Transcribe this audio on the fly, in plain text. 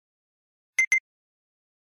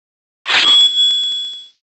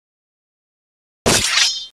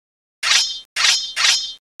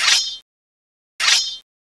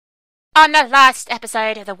On the last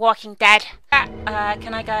episode of The Walking Dead.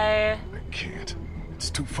 Can I go? I can't. It's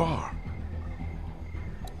too far.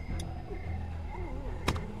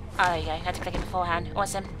 Oh, there you go. Had to click it beforehand.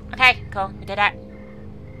 Awesome. Okay, cool. We did it.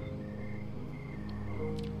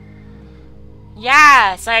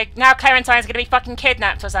 Yeah, so now Clementine's gonna be fucking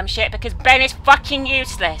kidnapped or some shit because Ben is fucking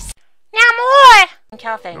useless. Now more! And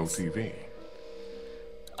kill things. No TV.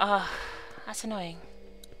 Oh, that's annoying.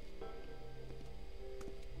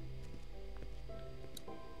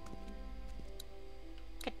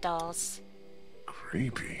 Good dolls.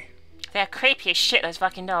 Creepy. They're creepy as shit, those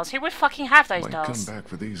fucking dolls. Who would fucking have those Might dolls? come back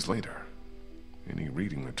for these later. Any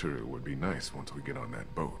reading material would be nice once we get on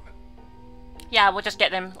that boat. Yeah, we'll just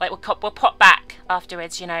get them, like, we'll pop back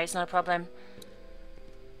afterwards, you know, it's not a problem.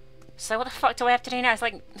 So what the fuck do I have to do now? It's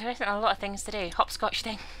like, there isn't a lot of things to do. Hopscotch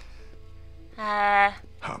thing.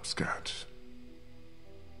 Hopscotch.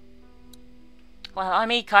 Well,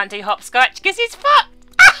 he can't do hopscotch because he's fucked!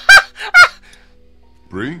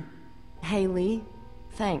 Bree? Hey, Lee.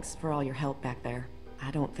 Thanks for all your help back there.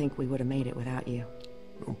 I don't think we would have made it without you.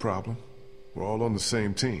 No problem. We're all on the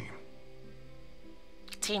same team.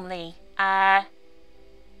 Team Lee. How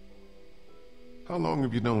long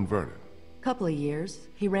have you known Vernon? Couple of years.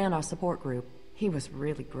 He ran our support group. He was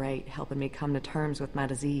really great, helping me come to terms with my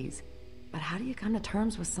disease. But how do you come to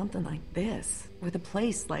terms with something like this? With a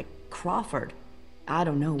place like Crawford? I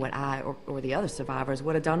don't know what I or the other survivors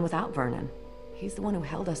would have done without Vernon. He's the one who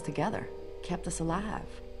held us together, kept us alive.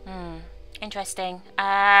 Interesting.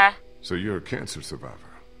 So you're a cancer survivor,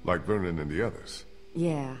 like Vernon and the others?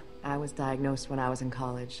 Yeah, I was diagnosed when I was in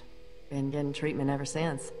college. Been getting treatment ever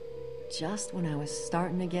since. Just when I was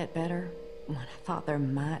starting to get better, when I thought there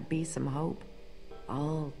might be some hope,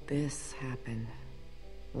 all this happened.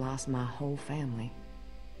 Lost my whole family.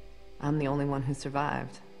 I'm the only one who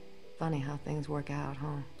survived. Funny how things work out,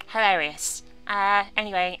 huh? Hilarious.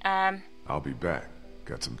 Anyway, I'll be back.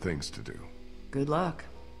 Got some things to do. Good luck.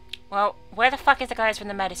 well, where the fuck is the guys from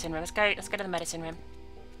the medicine room? Let's go to the medicine room.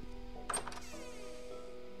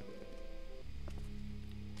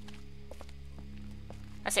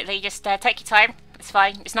 That's it, Lee, just take your time. It's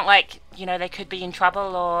fine. It's not like, you know, they could be in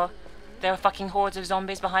trouble or there are fucking hordes of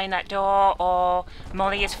zombies behind that door or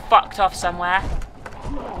Molly is fucked off somewhere.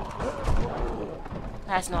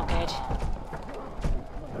 That's not good.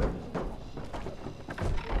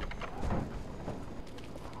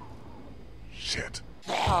 Shit.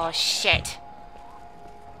 Oh shit.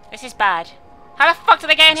 This is bad. How the fuck did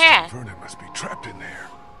they get in here? Vernon must be trapped in there.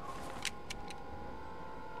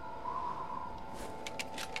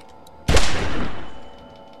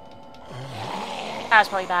 That was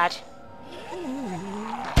probably bad.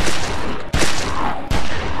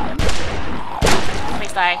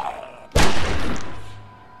 Please die.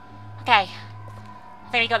 Okay.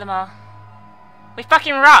 I think we got them all. We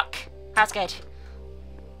fucking rock! That's good.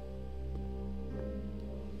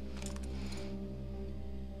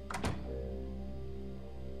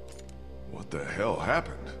 What the hell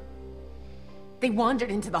happened? They wandered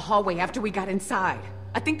into the hallway after we got inside.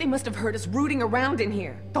 I think they must have heard us rooting around in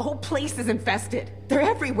here. The whole place is infested. They're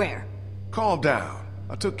everywhere. Calm down.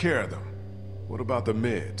 I took care of them. What about the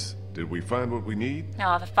meds? Did we find what we need?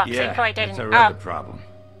 No, the fuck's sake, probably didn't. That's our other problem.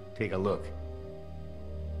 Take a look.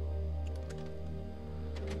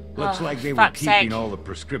 Looks like they were fuck's keeping sake. all the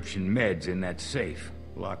prescription meds in that safe,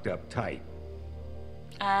 locked up tight.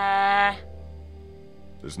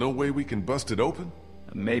 There's no way we can bust it open?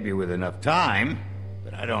 Maybe with enough time,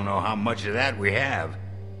 but I don't know how much of that we have.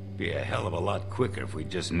 Be a hell of a lot quicker if we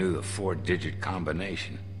just knew the 4-digit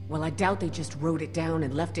combination. Well, I doubt they just wrote it down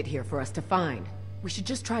and left it here for us to find. We should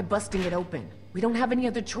just try busting it open. We don't have any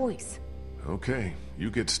other choice. Okay,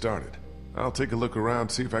 you get started. I'll take a look around,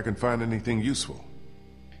 see if I can find anything useful.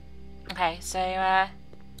 Okay, so,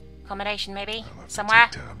 accommodation maybe? I'll have to Somewhere?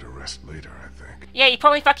 take time to rest later, I think. Yeah, you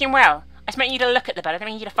probably fucking will. I just meant you to look at the bed. I don't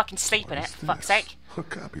mean you to fucking sleep in What it, is for fuck's this? sake. A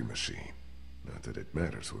copy machine. Not that it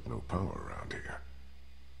matters with no power around here.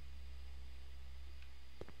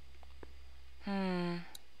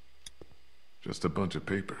 Just a bunch of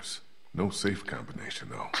papers. No safe combination,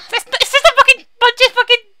 though. This is a fucking bunch of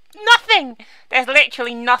fucking nothing! There's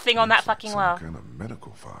literally nothing on that Looks like fucking some wall. kind of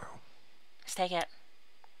medical file. Let's take it.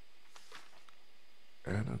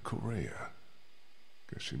 Anna Correa.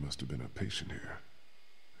 Guess she must have been a patient here.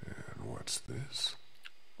 And what's this?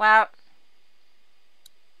 Well,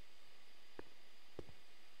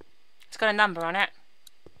 it's got a number on it.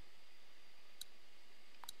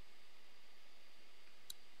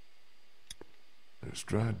 There's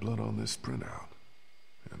dried blood on this printout.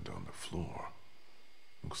 And on the floor.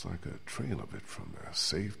 Looks like a trail of it from the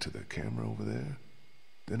safe to the camera over there.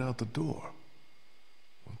 then out the door.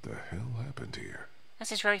 What the hell happened here?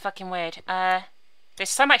 This is really fucking weird. There's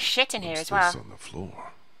so much shit in here What's as well. this on the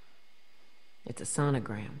floor? It's a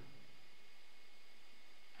sonogram.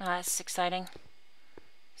 Oh, that's exciting.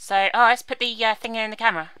 So, oh, let's put the thing in the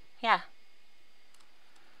camera. Yeah.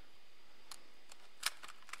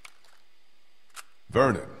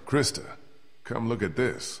 Vernon, Krista, come look at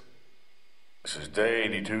this. This is day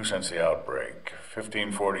 82 since the outbreak.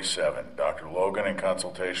 1547. Dr. Logan in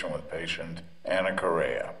consultation with patient Anna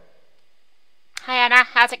Correa. Hi, Anna.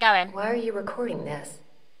 How's it going? Why are you recording this?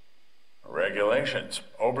 Regulations.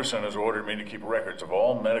 Oberson has ordered me to keep records of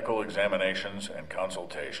all medical examinations and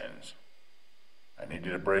consultations. I need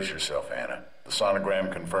you to brace yourself, Anna. The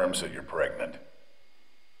sonogram confirms that you're pregnant.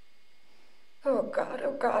 Oh God,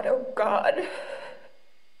 oh God, oh God.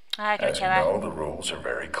 Hi, As you Killer. know, the rules are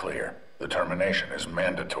very clear. The termination is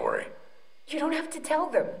mandatory. You don't have to tell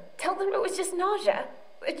them. Tell them it was just nausea.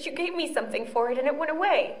 That you gave me something for it and it went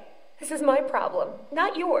away. This is my problem,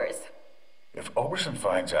 not yours. If Oberson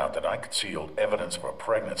finds out that I concealed evidence of a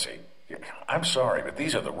pregnancy, I'm sorry, but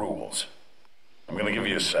these are the rules. I'm going to give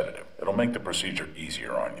you a sedative. It'll make the procedure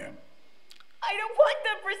easier on you. I don't want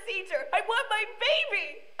the procedure. I want my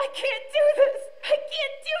baby. I can't do this. I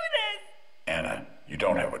can't do this. Anna, you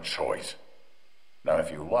don't have a choice. Now,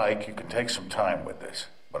 if you like, you can take some time with this,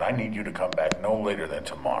 but I need you to come back no later than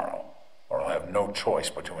tomorrow, or I'll have no choice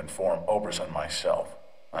but to inform Oberson myself.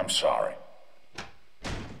 I'm sorry.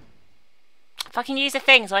 Fucking use the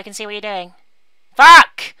thing so I can see what you're doing.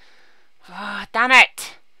 Fuck! Oh, damn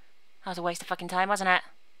it. That was a waste of fucking time, wasn't it?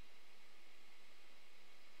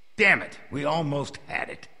 Damn it, we almost had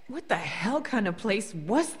it. What the hell kind of place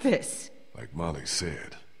was this? Like Molly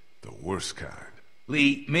said, the worst kind.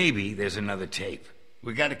 Lee, maybe there's another tape.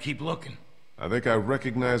 We gotta keep looking. I think I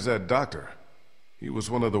recognize that doctor. He was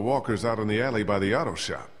one of the walkers out in the alley by the auto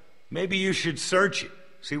shop. Maybe you should search it,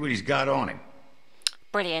 see what he's got on him.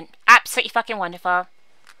 Brilliant. Absolutely fucking wonderful.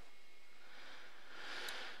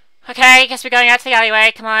 Okay, guess we're going out to the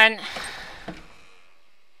alleyway. Come on.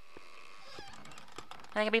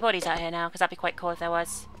 I think there'll be bodies out here now, because that'd be quite cool if there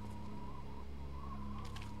was.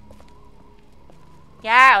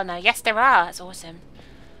 Yeah, oh no, yes there are. That's awesome.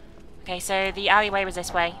 Okay, so the alleyway was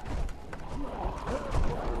this way.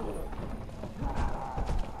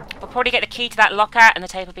 We'll probably get the key to that locker, and the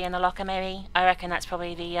tape will be in the locker, maybe. I reckon that's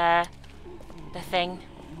probably the thing.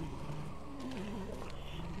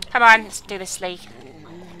 Come on, let's do this, Lee.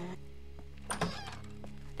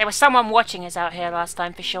 There was someone watching us out here last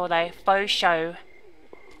time, for sure, though. Faux show.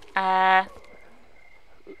 Can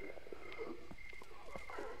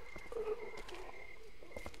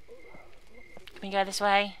we go this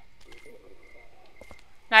way?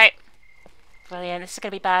 No. Brilliant. This is going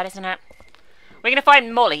to be bad, isn't it? We're going to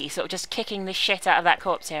find Molly sort of just kicking the shit out of that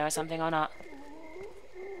corpse here or something, or not?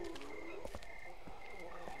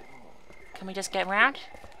 Can we just get round?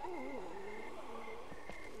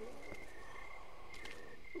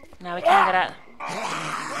 No, we can't get out.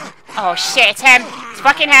 Oh shit, it's him! It's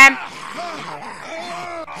fucking him!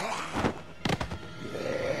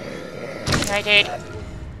 Hey, dude.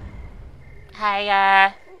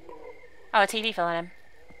 Hey, oh, a TV fell on him.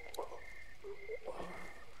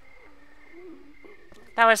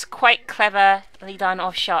 That was quite cleverly done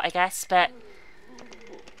off shot, I guess, but...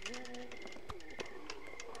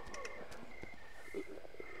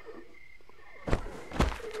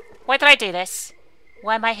 Why did I do this?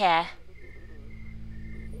 Why am I here?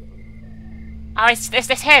 Oh, it's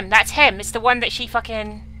this him. That's him. It's the one that she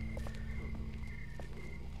fucking...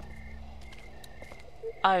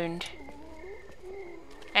 owned.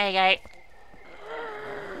 There you go.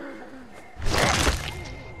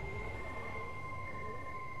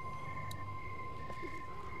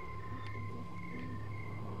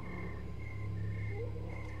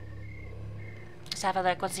 Let's have a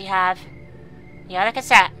look. What does he have? Yeah, look at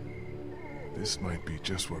that. This might be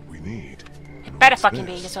just what we need. It better What's fucking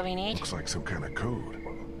be this? just what we need. Looks like some kind of code.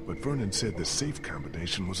 But Vernon said the safe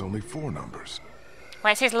combination was only 4 numbers.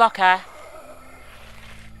 Where's his locker?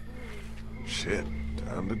 Shit,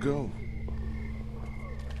 time to go.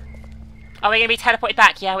 Are we going to be teleported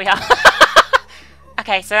back? Yeah, we are.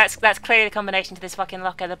 Okay, so that's clearly the combination to this fucking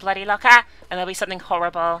locker. The bloody locker. And there'll be something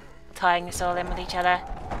horrible tying us all in with each other.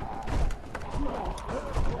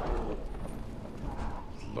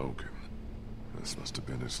 Logan. This must have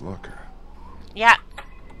been his locker. Yeah.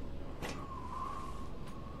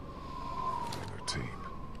 Another tape.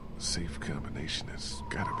 The safe combination has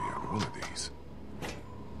gotta be on one of these.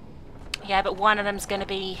 Yeah, but one of them's going to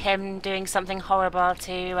be him doing something horrible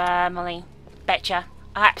to Molly. Betcha.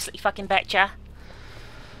 I absolutely fucking betcha.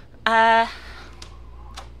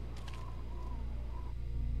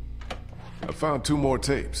 found 2 more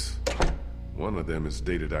tapes. One of them is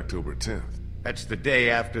dated October 10th. That's the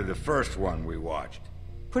day after the first one we watched.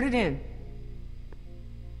 Put it in.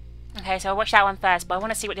 Okay, so I'll watch that one first, but I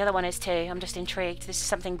want to see what the other one is too. I'm just intrigued. This is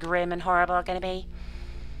something grim and horrible going to be.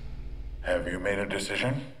 Have you made a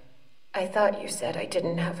decision? I thought you said I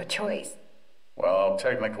didn't have a choice. Well,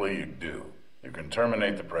 technically you do. You can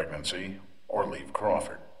terminate the pregnancy or leave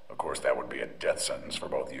Crawford. Of course, that would be a death sentence for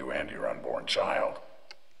both you and your unborn child.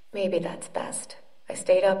 Maybe that's best. I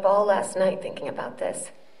stayed up all last night thinking about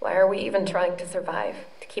this. Why are we even trying to survive?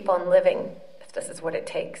 To keep on living, if this is what it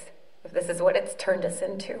takes. If this is what it's turned us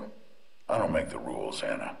into. I don't make the rules,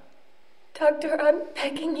 Anna. Doctor, I'm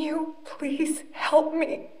begging you. Please help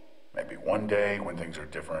me. Maybe one day, when things are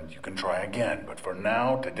different, you can try again. But for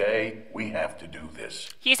now, today, we have to do this.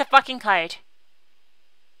 Use a fucking code.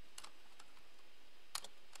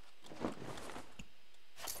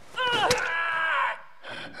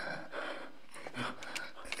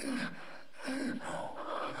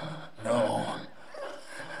 No.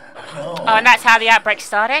 Oh, and that's how the outbreak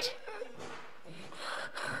started?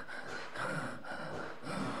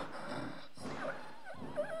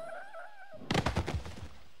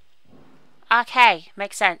 Okay,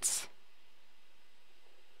 makes sense.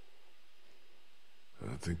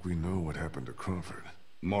 I think we know what happened to Crawford.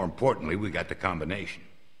 More importantly, we got the combination.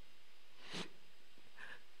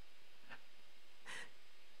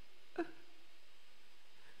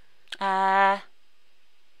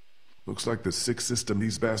 Looks like the sick system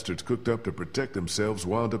these bastards cooked up to protect themselves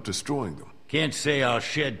wound up destroying them. Can't say I'll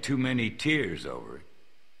shed too many tears over it.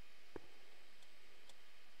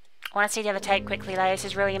 I want to see the other tape quickly, though. This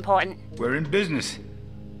is really important. We're in business.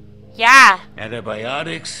 Yeah!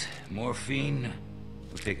 Antibiotics, morphine.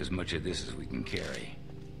 We'll take as much of this as we can carry.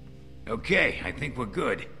 Okay, I think we're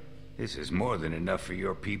good. This is more than enough for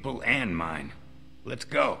your people and mine. Let's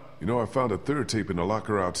go. You know, I found a 3rd tape in the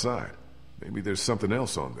locker outside. Maybe there's something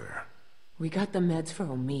else on there. We got the meds for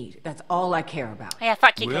Omid. That's all I care about. Yeah,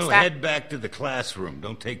 fuck you, We'll Krista. head back to the classroom.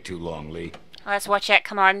 Don't take too long, Lee. Let's watch it.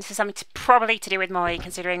 Come on. This is something probably to do with Molly,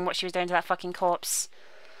 considering what she was doing to that fucking corpse.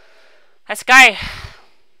 Let's go.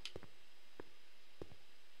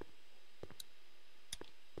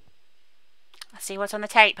 Let's see what's on the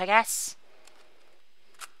tape, I guess.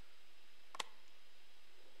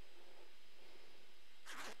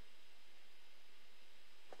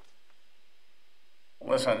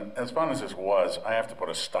 Listen, as fun as this was, I have to put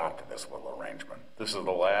a stop to this little arrangement. This is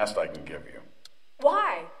the last I can give you.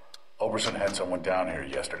 Why? Oberson had someone down here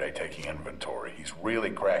yesterday taking inventory. He's really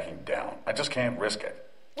cracking down. I just can't risk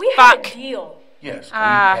it. We had a Fuck. deal. Yes, we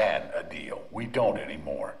had a deal. We don't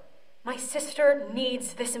anymore. My sister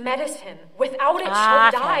needs this medicine. Without it,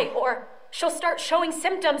 she'll Okay. die, or she'll start showing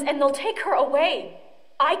symptoms and they'll take her away.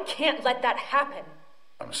 I can't let that happen.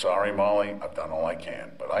 I'm sorry, Molly. I've done all I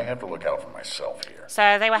can, but I have to look out for myself here.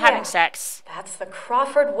 So they were having Yeah. sex. That's the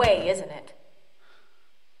Crawford way, isn't it?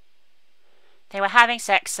 They were having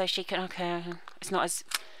sex so she could... Okay, it's not as...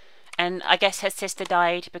 And I guess her sister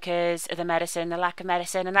died because of the medicine, the lack of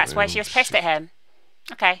medicine, and that's why she was pissed at him.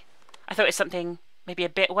 Okay. I thought it was something maybe a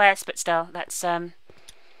bit worse, but still, that's... I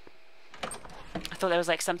thought there was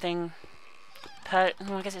like something... I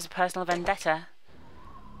guess it's a personal vendetta.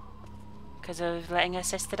 Because of letting her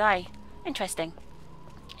sister die. Interesting.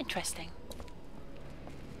 Interesting.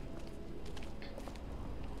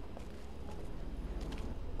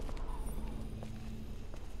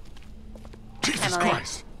 Jesus Emily.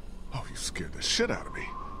 Christ! Oh, you scared the shit out of me.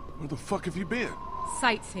 Where the fuck have you been?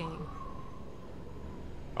 Sightseeing.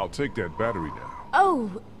 I'll take that battery now.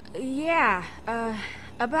 Oh, yeah,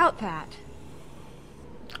 about that.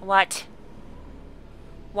 What?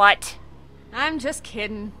 What? I'm just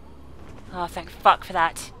kidding. Oh, thank fuck for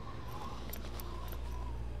that.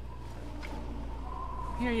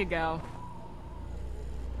 Here you go.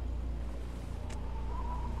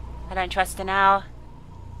 I don't trust her now.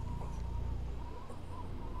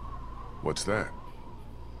 What's that?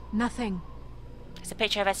 Nothing. It's a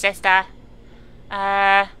picture of her sister.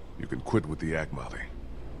 You can quit with the act, Molly.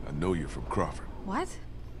 I know you're from Crawford. What?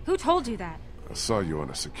 Who told you that? I saw you on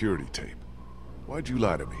a security tape. Why'd you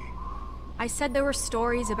lie to me? I said there were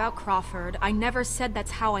stories about Crawford. I never said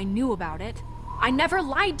that's how I knew about it. I never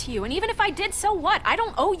lied to you, and even if I did, so what? I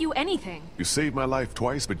don't owe you anything. You saved my life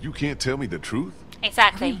twice, but you can't tell me the truth? Are we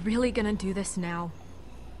Exactly. really gonna do this now?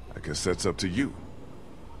 I guess that's up to you.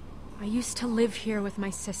 I used to live here with my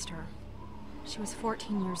sister. She was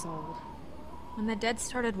 14 years old. When the dead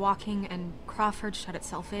started walking and Crawford shut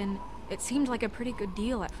itself in, it seemed like a pretty good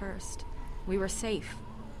deal at first. We were safe.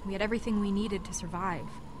 We had everything we needed to survive.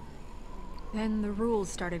 Then the rules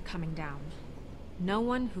started coming down. No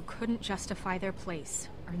one who couldn't justify their place,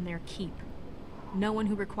 earn their keep. No one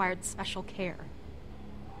who required special care.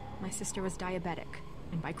 My sister was diabetic,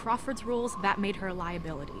 and by Crawford's rules, that made her a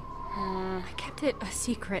liability. I kept it a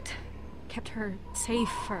secret, kept her safe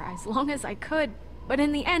for as long as I could, but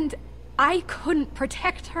in the end, I couldn't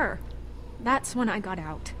protect her. That's when I got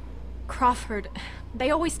out. Crawford,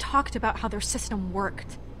 they always talked about how their system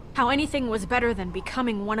worked, how anything was better than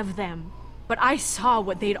becoming one of them, but I saw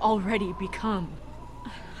what they'd already become.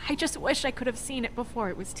 I just wish I could have seen it before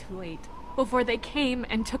it was too late, before they came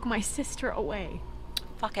and took my sister away.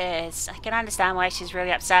 Fuckers. I can understand why she's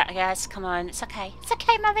really upset, I guess. Come on, it's okay. It's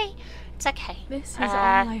okay, Mummy. It's okay. This is all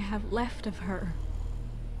I have left of her.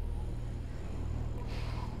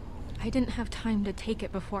 I didn't have time to take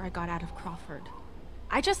it before I got out of Crawford.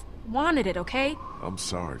 I just wanted it, okay? I'm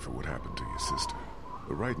sorry for what happened to your sister.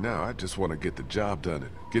 But right now, I just want to get the job done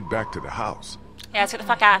and get back to the house. Yeah, let's get the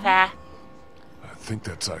fuck out of here. I think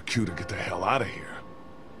that's our cue to get the hell out of here.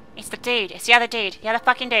 It's the dude. It's the other dude. The other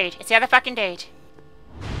fucking dude. It's the other fucking dude.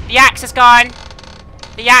 The axe is gone.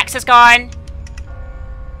 The axe is gone.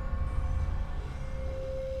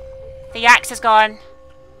 The axe is gone.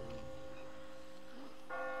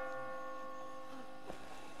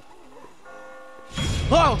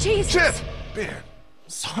 Whoa! Jesus! Shit! Ben,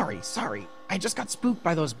 Sorry. I just got spooked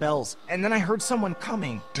by those bells, and then I heard someone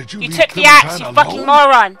coming. did you You leave took the Clementine axe, you alone? fucking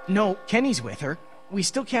moron. No, Kenny's with her. We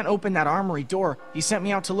still can't open that armory door. He sent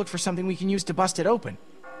me out to look for something we can use to bust it open.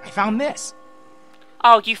 I found this.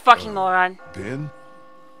 Oh, you fucking moron. Ben,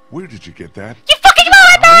 where did you get that? You fucking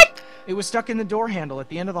moron, man! It was stuck in the door handle at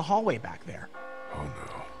the end of the hallway back there. Oh no.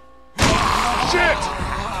 Shit!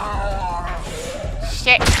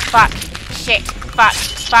 Shit, fuck, shit, fuck,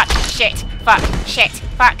 fuck, shit, fuck, shit,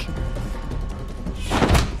 fuck.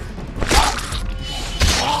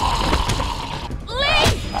 Lee!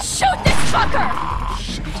 Shoot this fucker!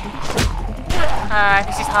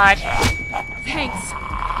 This is hard. Thanks.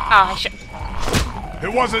 Oh, I should.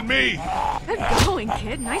 It wasn't me! Good going,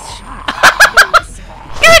 kid. Nice shot.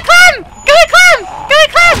 Go and Clem! Go and Clem! Go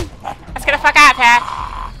and Clem! Let's get the fuck out of here.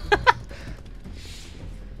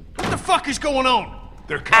 What the fuck is going on?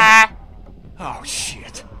 They're coming. Oh,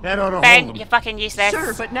 shit. That ought to hold Ben, them. you're fucking useless.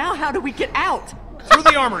 Sure, but now how do we get out? Through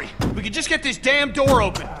the armory. We could just get this damn door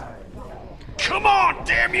open. Come on,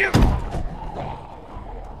 damn you!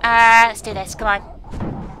 Let's do this. Come on.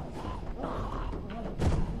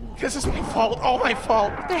 This is my fault, all my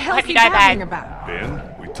fault. What the hell Hope is you he die bad. babbling about?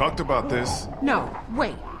 Ben, we talked about this. No,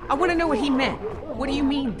 wait. I want to know what he meant. What do you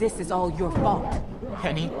mean this is all your fault?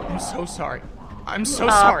 Kenny, I'm so sorry. I'm so Oh,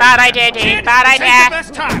 sorry. bad idea, dude. Kid, Bad this ain't the idea.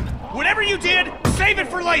 best time. Whatever you did, save it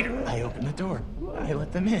for later. I opened the door. I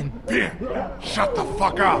let them in. Ben, shut the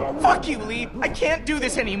fuck up! Fuck you, Lee. I can't do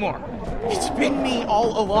this anymore. It's been me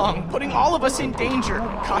all along, putting all of us in danger.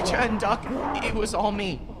 Katja and Duck, it was all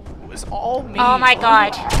me. It was all me. Oh my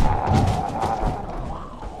god.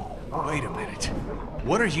 Wait a minute.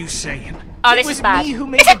 What are you saying? Oh, It this was is bad. me who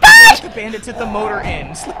made This the is bad! deal with the bandits at the motor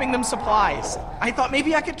inn, slipping them supplies. I thought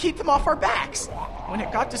maybe I could keep them off our backs. When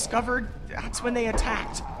it got discovered, that's when they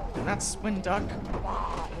attacked. And that's when Duck...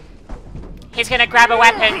 He's gonna grab a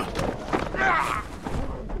weapon.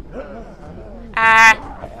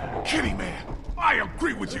 Kitty man, I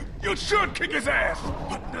agree with you. You should kick his ass.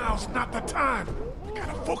 But now's not the time. We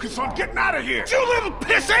gotta focus on getting out of here. You little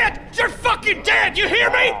pissant! You're fucking dead! You hear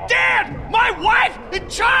me? Dead! My wife and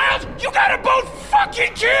child! You got them both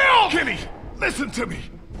fucking killed! Kitty, listen to me.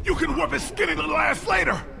 You can whip his skinny little ass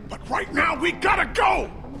later. But right now, we gotta go.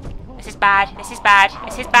 This is bad. This is bad.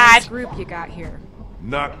 This is bad. Group you got here.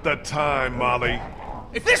 Not the time, Molly.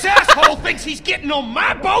 If this asshole thinks he's getting on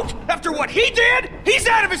my boat after what he did, he's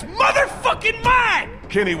out of his motherfucking mind!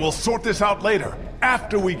 Kenny, we'll sort this out later.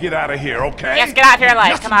 After we get out of here, okay? Yes, get out of here alive.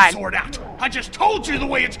 Nothing Come on. to sort out. I just told you the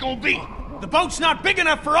way it's gonna be. The boat's not big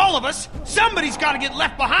enough for all of us. Somebody's gotta get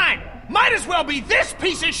left behind. Might as well be this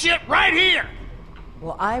piece of shit right here.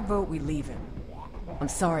 Well, I vote we leave him. I'm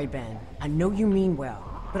sorry, Ben. I know you mean well,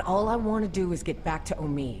 but all I want to do is get back to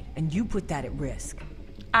Omid, and you put that at risk.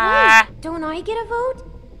 Don't I get a vote?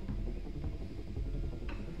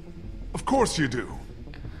 Of course you do.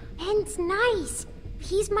 Ben's nice.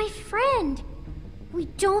 He's my friend. We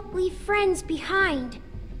don't leave friends behind.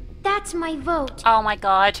 That's my vote. Oh my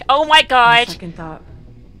god. Oh my god. Second thought,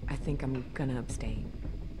 I think I'm gonna abstain.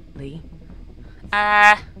 Lee?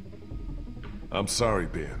 I'm sorry,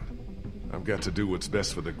 Ben. I've got to do what's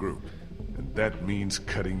best for the group. And that means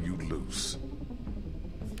cutting you loose.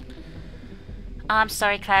 I'm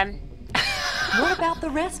sorry, Clem. What about the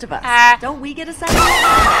rest of us? Don't we get a second?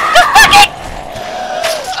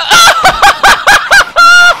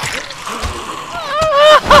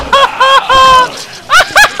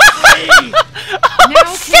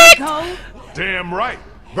 Damn right.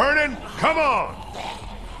 Vernon, come on.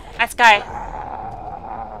 Let's go.